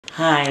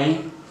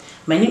Hi,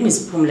 my name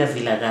is Pumla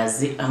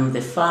Vilagazi. I'm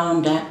the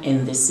founder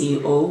and the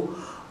CEO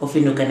of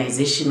an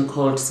organization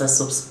called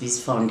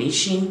Sasopsbiz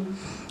Foundation.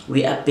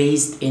 We are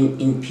based in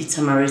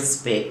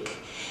Pietermaritzburg.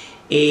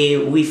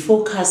 We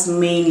focus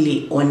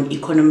mainly on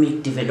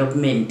economic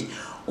development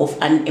of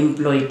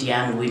unemployed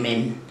young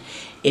women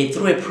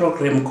through a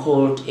program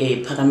called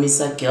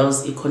Pagamisa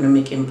Girls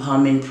Economic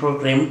Empowerment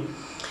Program.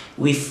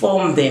 We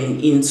form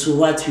them into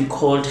what we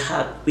call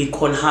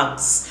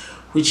hugs,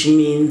 which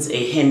means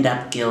a hand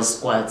up girl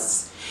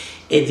squads.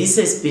 This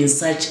has been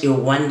such a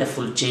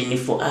wonderful journey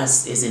for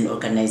us as an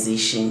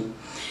organization,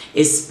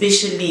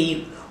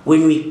 especially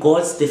when we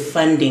got the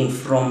funding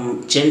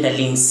from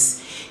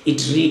Genderlinks.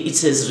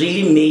 It has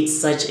really made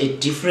such a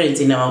difference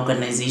in our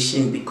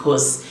organization,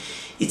 because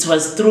it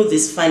was through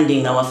this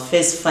funding, our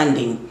first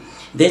funding,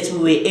 that we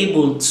were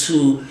able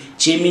to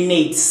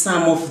germinate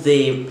some of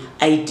the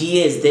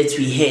ideas that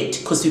we had,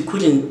 because we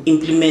couldn't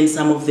implement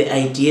some of the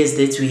ideas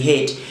that we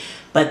had.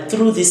 But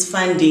through this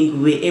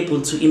funding, we were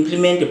able to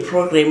implement a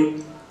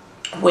program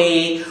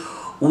where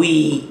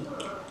we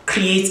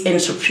create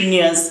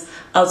entrepreneurs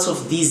out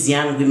of these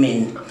young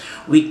women.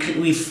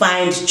 We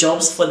find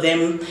jobs for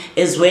them,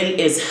 as well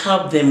as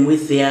help them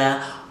with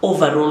their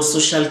overall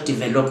social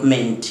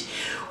development.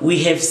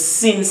 We have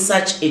seen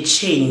such a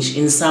change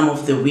in some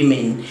of the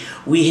women.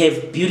 We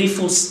have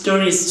beautiful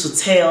stories to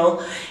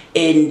tell,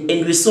 and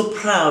we're so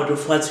proud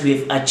of what we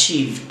have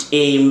achieved.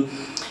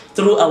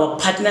 Through our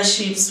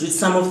partnerships with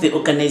some of the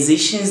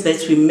organizations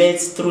that we met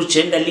through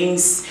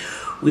Genderlinks,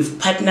 we've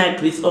partnered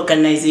with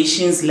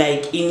organizations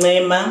like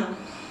Inema,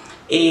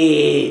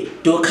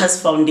 Dorcas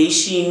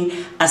Foundation,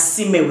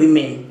 Asime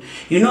Women.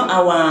 You know,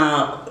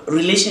 our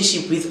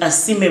relationship with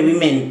Asime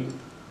Women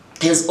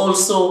has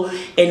also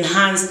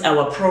enhanced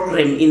our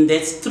program, in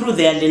that through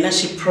their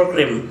leadership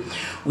program,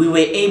 we were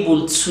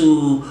able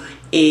to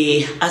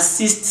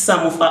assist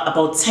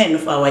about 10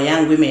 of our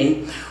young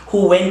women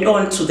who went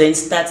on to then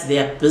start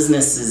their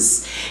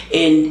businesses.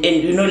 And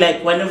you know,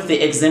 like one of the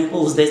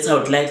examples that I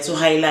would like to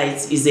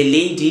highlight is a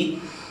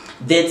lady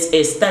that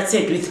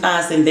started with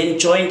us and then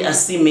joined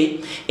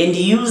Asime, and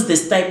used the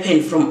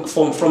stipend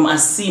from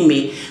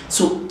Asime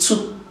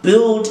to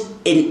build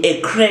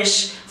a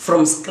creche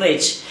from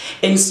scratch.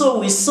 And so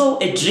we saw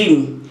a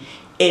dream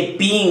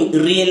being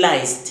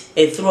realized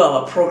through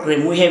our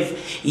program. We have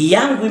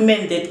young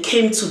women that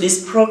came to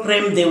this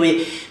program. They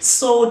were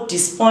so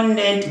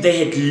despondent,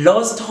 they had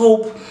lost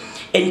hope,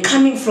 and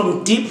coming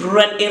from deep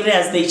rural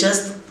areas, they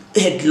just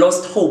had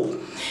lost hope.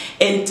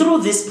 And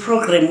through this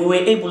program, we were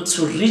able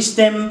to reach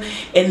them,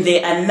 and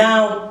they are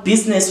now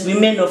business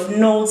women of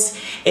note,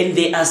 and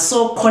they are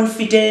so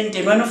confident.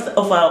 And one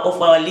of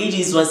our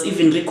ladies was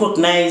even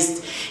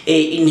recognized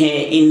in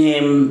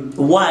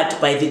her ward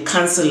by the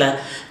councillor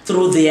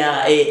through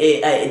their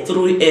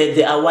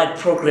the award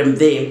program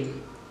there.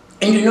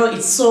 And you know,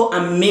 it's so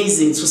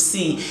amazing to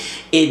see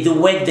the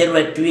work that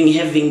we're doing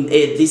having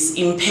this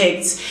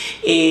impact.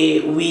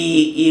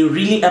 We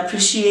really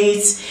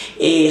appreciate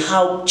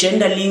how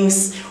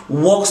Genderlinks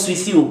works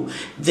with you.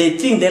 The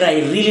thing that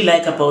I really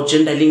like about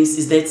Genderlinks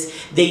is that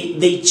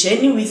they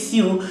journey with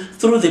you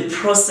through the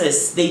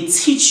process. They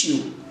teach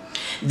you,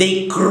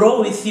 they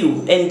grow with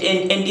you, and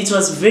it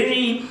was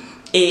very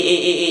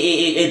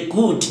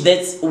good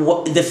that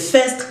the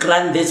first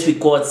grant that we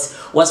got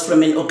was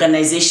from an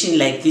organization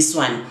like this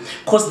one,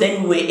 because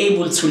then we were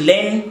able to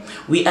learn.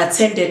 We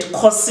attended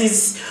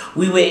courses.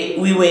 We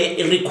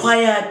were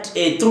required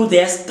through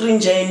their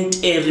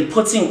stringent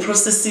reporting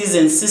processes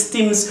and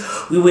systems.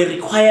 We were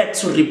required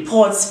to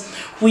report,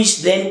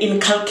 which then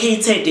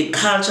inculcated a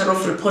culture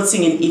of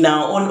reporting in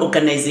our own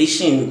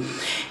organization.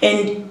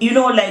 And you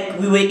know, like,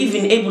 we were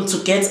even able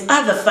to get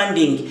other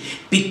funding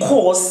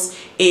because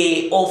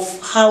of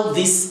how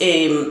this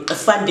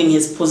funding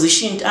has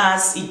positioned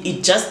us.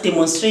 It just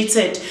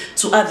demonstrated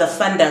to other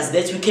funders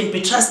that we can be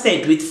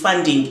trusted with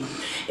funding.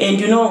 And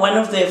you know, one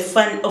of the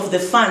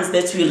funds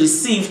that we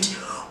received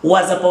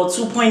was about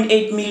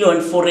 2.8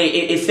 million for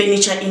a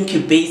furniture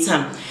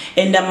incubator.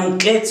 And I'm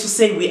glad to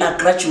say we are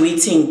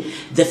graduating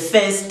the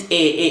first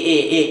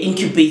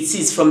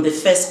incubators from the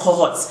first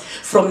cohorts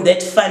from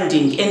that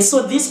funding. And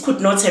so this could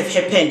not have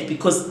happened,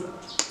 because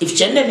if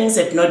Genderlinks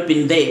had not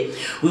been there,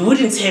 we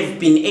wouldn't have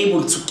been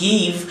able to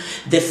give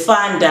the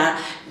funder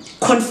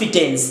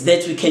confidence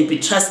that we can be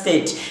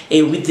trusted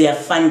with their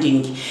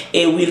funding.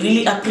 We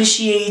really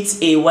appreciate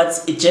what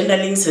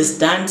Genderlinks has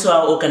done to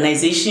our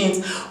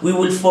organizations. We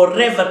will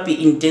forever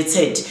be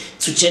indebted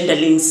to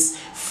Genderlinks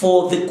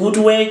for the good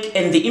work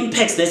and the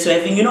impacts that we're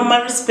having. You know,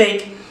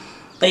 Maritzburg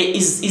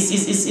is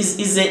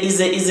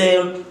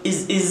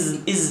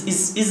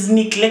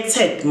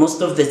neglected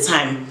most of the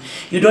time.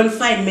 You don't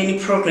find many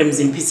programs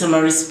in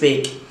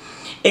Pietermaritzburg,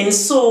 and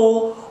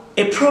so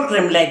a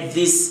program like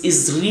this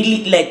is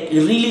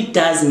really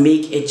does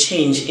make a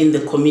change in the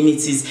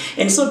communities.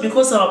 And so,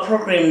 because our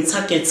program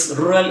targets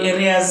rural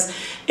areas,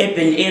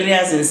 urban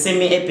areas, and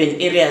semi-urban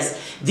areas,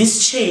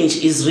 this change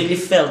is really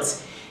felt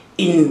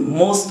in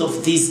most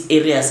of these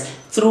areas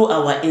through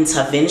our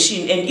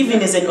intervention. And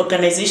even as an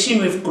organization,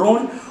 we've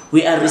grown.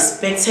 We are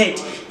respected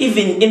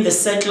even in the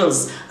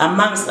circles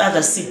amongst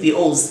other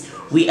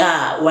CPOs. We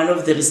are one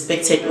of the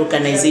respected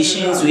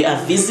organizations. We are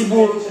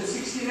visible,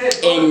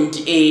 and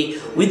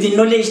with the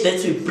knowledge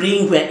that we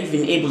bring, we are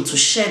even able to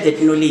share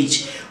that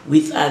knowledge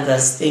with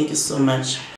others. Thank you so much.